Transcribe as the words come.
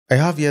I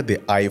have here the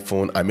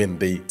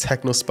the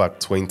TECNO Spark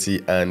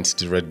 20 and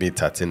the Redmi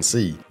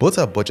 13c. Both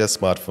are budget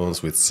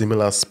smartphones with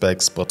similar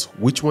specs, but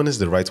which one is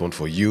the right one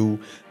for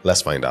you?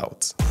 Let's find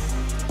out.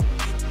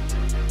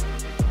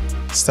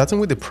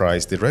 Starting with the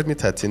price, the Redmi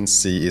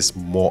 13c is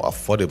more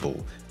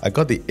affordable. I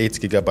got the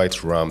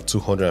 8GB RAM,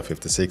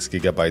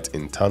 256GB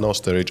internal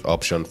storage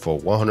option for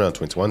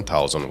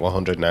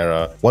 121,100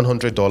 naira,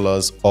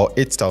 $100 or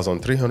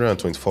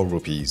 8,324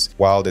 rupees,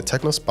 while the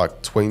TECNO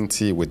Spark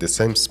 20 with the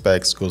same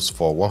specs goes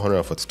for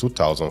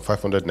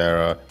 142,500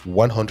 naira,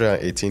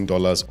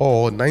 $118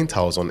 or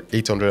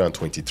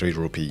 9,823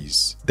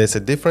 rupees. There's a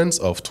difference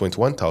of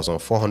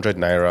 21,400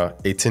 naira,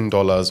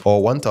 $18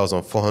 or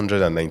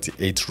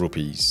 1,498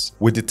 rupees.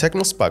 With the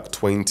TECNO Spark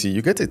 20,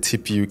 you get a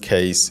TPU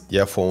case,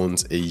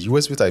 earphones, a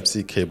USB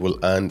Type-C cable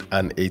and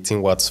an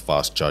 18 watts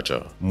fast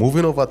charger.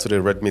 Moving over to the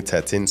Redmi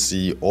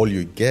 13c, all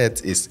you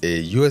get is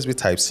a USB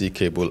Type-C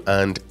cable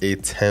and a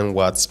 10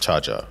 watts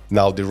charger.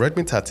 Now the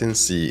Redmi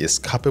 13c is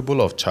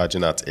capable of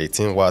charging at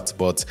 18 watts,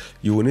 but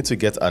you will need to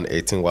get an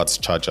 18 watts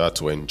charger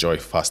to enjoy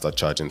faster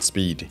charging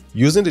speed.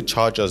 Using the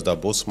chargers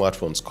that both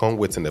smartphones come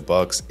with in the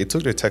box, it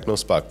took the TECNO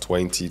Spark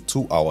 20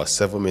 2 hours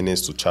 7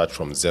 minutes to charge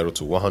from 0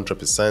 to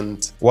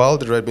 100%, while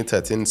the Redmi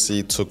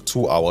 13c took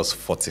 2 hours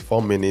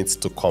 44 minutes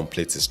to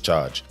complete its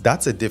charge.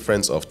 That's a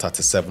difference of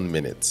 37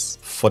 minutes.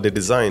 For the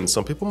design,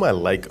 some people might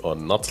like or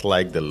not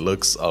like the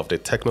looks of the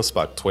TECNO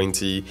Spark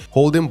 20.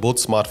 Holding both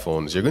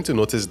smartphones, you're going to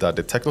notice that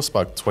the TECNO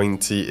Spark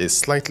 20 is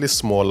slightly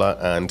smaller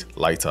and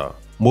lighter.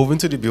 Moving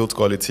to the build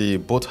quality,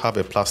 both have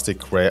a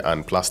plastic rear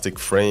and plastic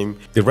frame.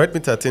 The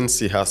Redmi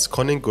 13c has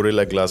cunning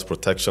Gorilla Glass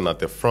protection at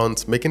the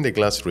front, making the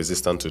glass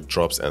resistant to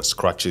drops and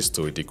scratches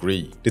to a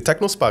degree. The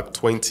TECNO Spark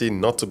 20,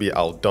 not to be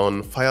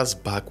outdone, fires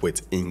back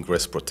with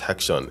ingress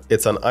protection.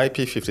 It's an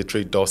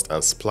IP53 dust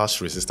and splash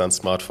resistant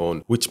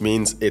smartphone, which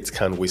means it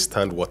can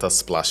withstand water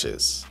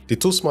splashes. The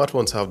two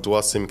smartphones have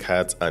dual SIM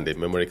cards and a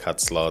memory card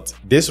slot.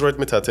 This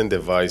Redmi 13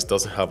 device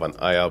doesn't have an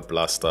IR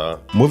blaster.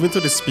 Moving to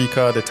the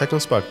speaker, the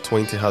TECNO Spark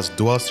 20 has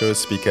dual stereo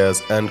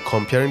speakers, and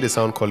comparing the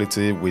sound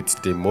quality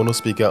with the mono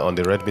speaker on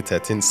the Redmi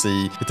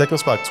 13c, the TECNO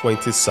Spark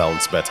 20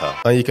 sounds better.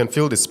 And you can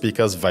feel the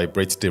speakers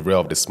vibrate the rear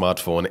of the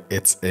smartphone.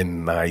 It's a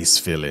nice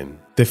feeling.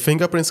 The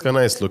fingerprint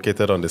scanner is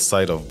located on the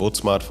side of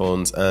both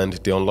smartphones and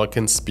the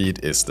unlocking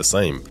speed is the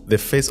same. The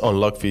face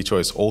unlock feature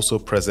is also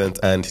present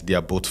and they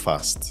are both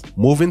fast.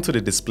 Moving to the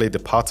display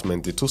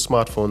department, the two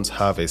smartphones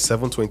have a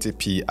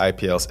 720p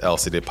IPS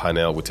LCD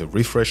panel with a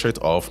refresh rate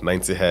of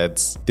 90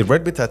 Hz. The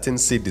Redmi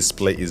 13c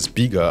display is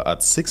bigger at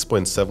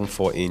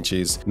 6.74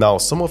 inches. Now,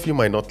 some of you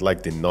might not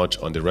like the notch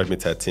on the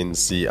Redmi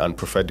 13c and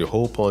prefer the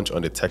hole punch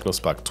on the TECNO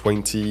Spark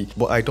 20,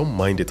 but I don't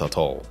mind it at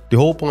all. The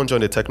hole punch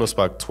on the TECNO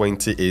Spark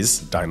 20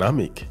 is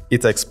dynamic.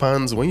 It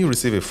expands when you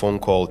receive a phone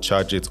call,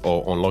 charge it,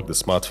 or unlock the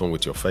smartphone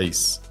with your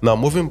face. Now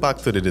moving back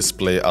to the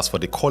display, as for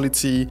the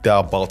quality, they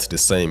are about the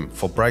same.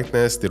 For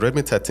brightness, the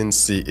Redmi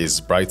 13c is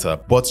brighter,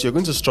 but you're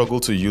going to struggle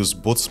to use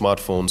both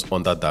smartphones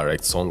under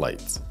direct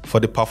sunlight. For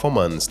the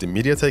performance, the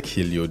MediaTek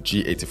Helio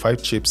G85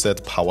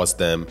 chipset powers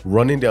them.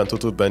 Running the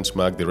Antutu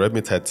benchmark, the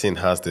Redmi 13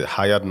 has the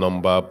higher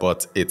number,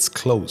 but it's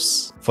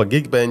close. For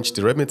Geekbench,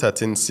 the Redmi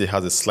 13c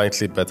has a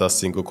slightly better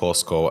single-core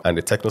score and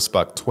the TECNO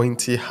Spark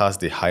 20 has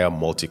the higher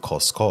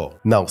multi-core score.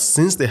 Now,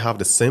 since they have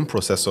the same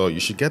processor, you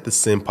should get the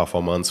same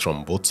performance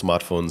from both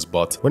smartphones,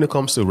 but when it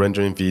comes to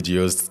rendering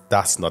videos,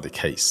 that's not the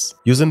case.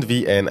 Using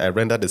VN, I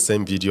rendered the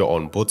same video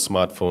on both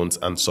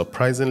smartphones and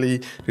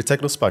surprisingly, the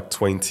TECNO Spark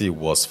 20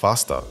 was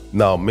faster.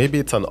 Now, maybe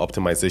it's an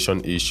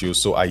optimization issue,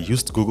 so I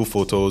used Google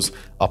Photos,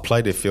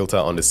 applied a filter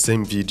on the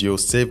same video,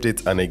 saved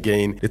it, and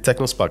again, the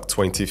TECNO Spark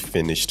 20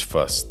 finished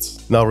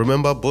first. Now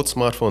remember, both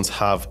smartphones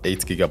have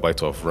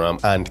 8GB of RAM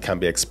and can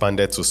be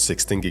expanded to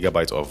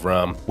 16GB of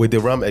RAM. With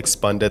the RAM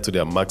expanded to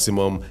their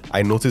maximum,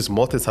 I noticed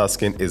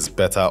multitasking is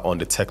better on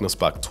the TECNO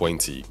Spark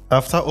 20.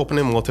 After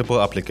opening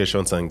multiple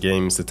applications and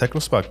games, the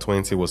TECNO Spark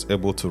 20 was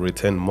able to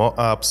retain more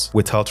apps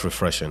without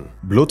refreshing.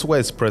 Bloatware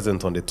is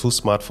present on the two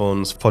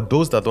smartphones. For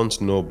those that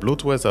don't know,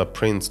 bloatwares are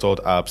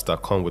pre-installed apps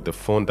that come with the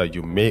phone that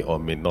you may or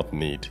may not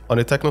need. On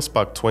the TECNO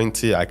Spark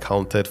 20, I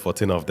counted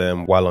 14 of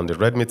them, while on the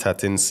Redmi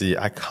 13c,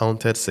 I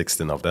counted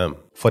 16 of them.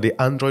 For the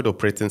Android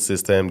operating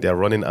system, they are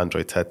running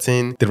Android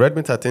 13. The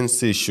Redmi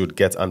 13c should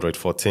get Android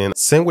 14.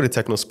 Same with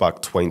the TECNO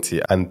Spark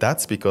 20, and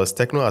that's because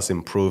Tecno has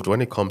improved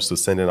when it comes to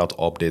sending out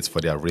updates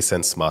for their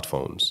recent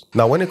smartphones.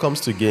 Now, when it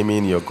comes to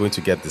gaming, you're going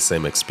to get the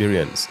same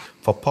experience.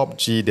 For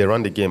PUBG, they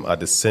run the game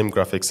at the same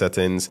graphic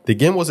settings. The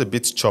game was a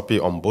bit choppy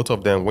on both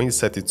of them when you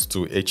set it to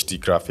HD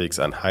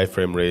graphics and high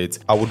frame rate.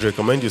 I would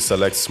recommend you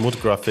select smooth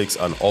graphics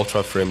and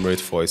ultra frame rate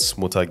for a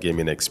smoother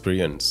gaming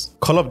experience.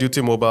 Call of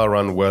Duty Mobile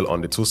ran well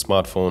on the two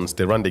smartphones.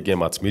 they ran the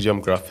game at medium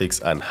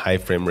graphics and high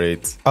frame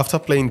rate. After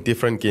playing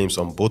different games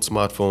on both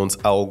smartphones,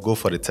 I'll go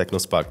for the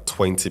TECNO Spark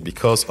 20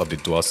 because of the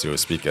dual stereo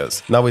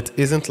speakers. Now, it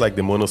isn't like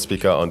the mono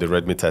speaker on the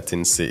Redmi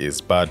 13c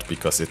is bad,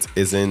 because it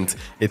isn't.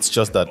 It's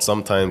just that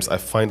sometimes I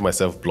find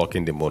myself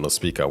blocking the mono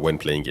speaker when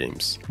playing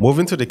games.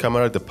 Moving to the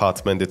camera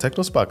department, the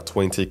TECNO Spark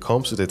 20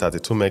 comes with a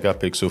 32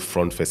 megapixel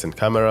front-facing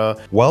camera,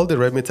 while the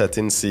Redmi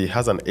 13c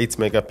has an 8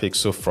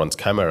 megapixel front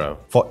camera.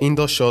 For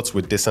indoor shots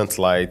with decent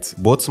light,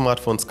 both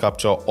smartphones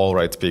capture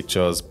alright pictures,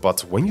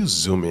 but when you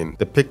zoom in,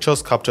 the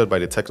pictures captured by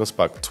the TECNO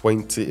Spark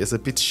 20 is a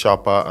bit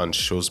sharper and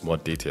shows more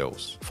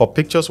details. For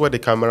pictures where the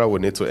camera will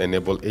need to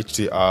enable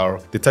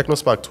HDR, the TECNO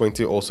Spark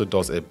 20 also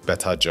does a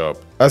better job.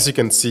 As you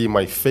can see,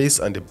 my face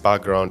and the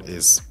background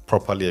is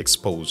properly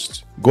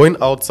exposed. Going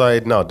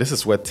outside now, this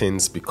is where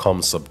things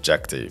become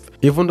subjective.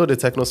 Even though the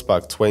TECNO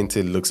Spark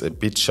 20 looks a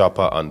bit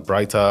sharper and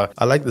brighter,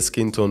 I like the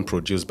skin tone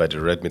produced by the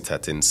Redmi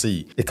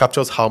 13c. It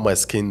captures how my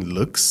skin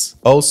looks.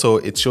 Also,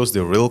 it shows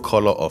the real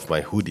color of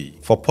my hoodie.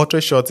 For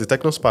portrait shots, the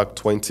TECNO Spark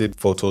 20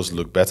 photos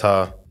look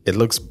better. It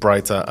looks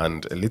brighter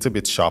and a little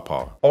bit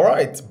sharper.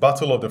 Alright,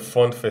 battle of the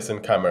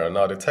front-facing camera.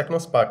 Now, the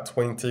TECNO Spark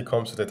 20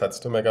 comes with a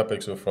 32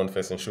 megapixel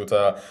front-facing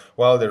shooter,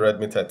 while the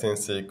Redmi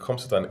 13c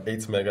comes with an 8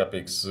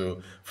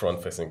 megapixel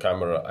front-facing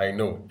camera. I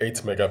know, 8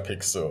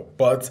 megapixel,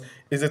 but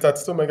is the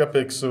 32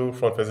 megapixel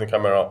front-facing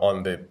camera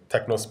on the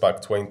TECNO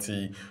Spark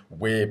 20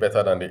 way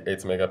better than the 8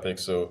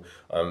 megapixel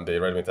on the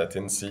Redmi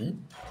 13c?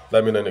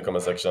 Let me know in the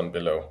comment section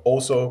below.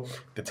 Also,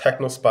 the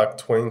TECNO Spark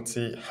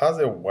 20 has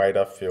a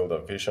wider field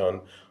of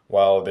vision,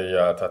 while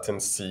the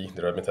 13C,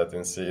 the Redmi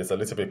 13C, is a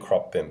little bit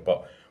cropped in.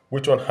 But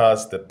which one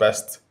has the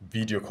best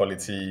video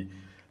quality?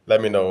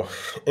 Let me know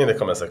in the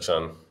comment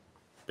section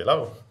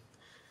below.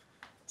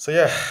 So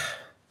yeah,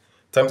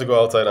 time to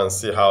go outside and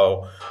see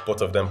how both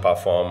of them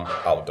perform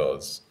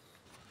outdoors.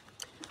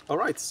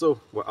 Alright,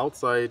 so we're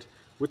outside.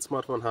 Which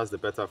smartphone has the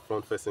better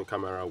front-facing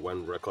camera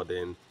when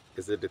recording?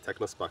 Is it the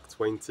TECNO Spark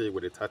 20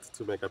 with a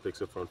 32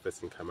 megapixel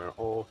front-facing camera,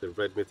 or the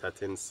Redmi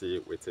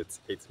 13C with its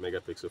 8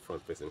 megapixel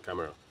front-facing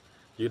camera?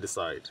 You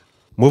decide.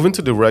 Moving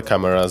to the rear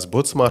cameras,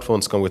 both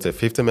smartphones come with a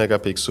 50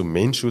 megapixel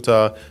main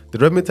shooter. The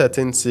Redmi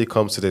 13C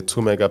comes with a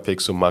 2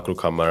 megapixel macro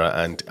camera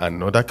and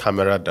another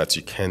camera that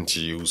you can't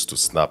use to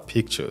snap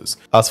pictures.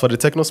 As for the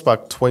TECNO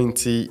Spark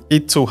 20,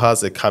 it too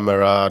has a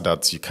camera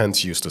that you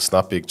can't use to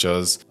snap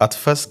pictures. At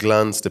first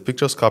glance, the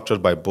pictures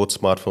captured by both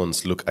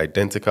smartphones look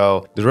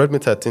identical. The Redmi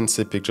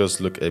 13C pictures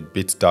look a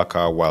bit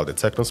darker, while the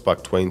TECNO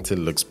Spark 20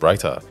 looks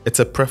brighter. It's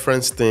a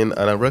preference thing,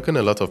 and I reckon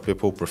a lot of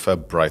people prefer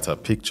brighter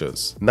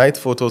pictures. Night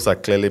photos are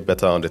clearly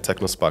better on the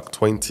TECNO Spark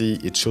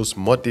 20. It shows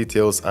more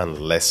details and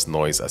less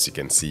noise, as you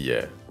can see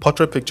here.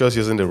 Portrait pictures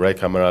using the rear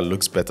camera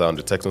looks better on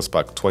the TECNO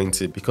Spark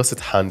 20 because it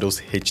handles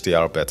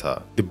HDR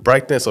better. The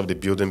brightness of the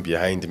building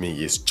behind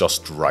me is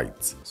just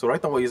right. So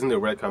right now we're using the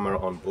rear camera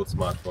on both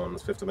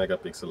smartphones, 50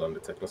 megapixel on the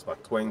TECNO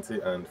Spark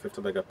 20 and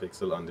 50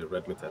 megapixel on the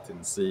Redmi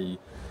 13C.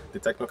 The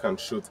TECNO can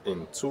shoot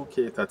in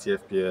 2K 30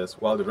 FPS,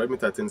 while the Redmi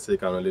 13C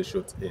can only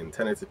shoot in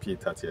 1080p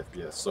 30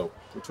 FPS. So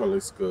which one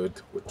looks good?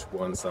 Which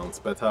one sounds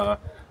better?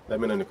 Let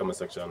me know in the comment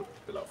section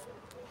below.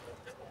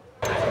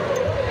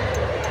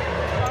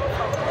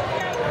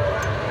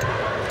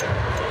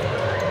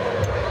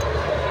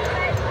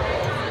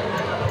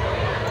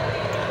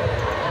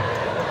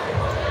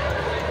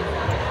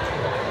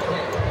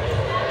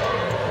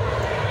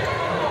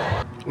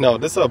 Now,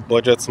 these are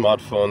budget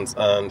smartphones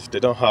and they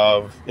don't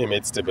have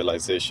image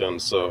stabilization,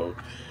 so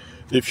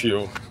if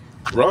you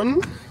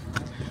run,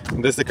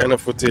 this is the kind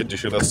of footage you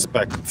should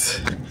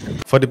expect.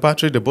 For the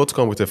battery, they both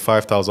come with a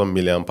 5000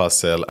 mAh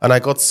cell, and I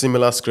got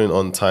similar screen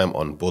on time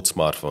on both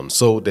smartphones,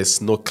 so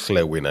there's no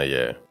clear winner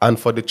here. And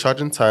for the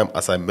charging time,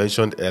 as I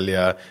mentioned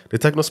earlier, the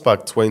TECNO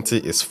Spark 20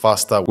 is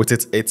faster with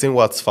its 18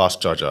 watts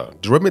fast charger.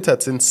 The Redmi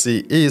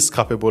 13C is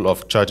capable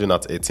of charging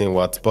at 18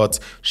 watts, but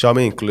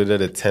Xiaomi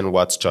included a 10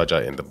 watts charger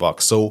in the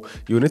box, so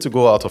you need to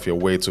go out of your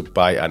way to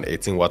buy an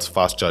 18 watts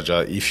fast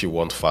charger if you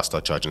want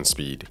faster charging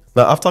speed.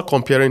 Now, after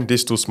comparing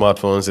these two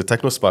smartphones, the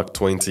TECNO Spark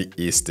 20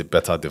 is the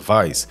better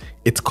device.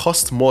 It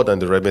costs more than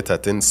the Redmi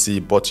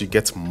 13C, but you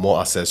get more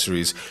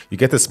accessories. You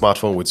get a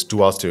smartphone with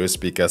dual stereo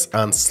speakers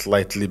and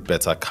slightly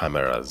better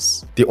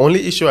cameras. The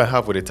only issue I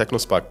have with the TECNO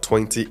Spark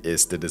 20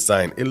 is the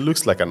design. It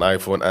looks like an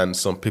iPhone and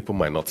some people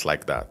might not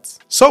like that.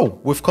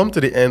 So we've come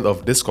to the end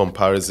of this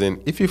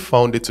comparison. If you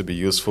found it to be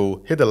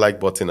useful, hit the like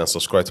button and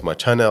subscribe to my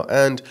channel,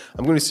 and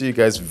I'm going to see you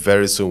guys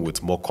very soon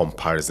with more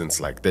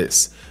comparisons like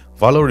this.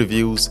 Valo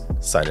Reviews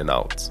signing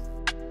out.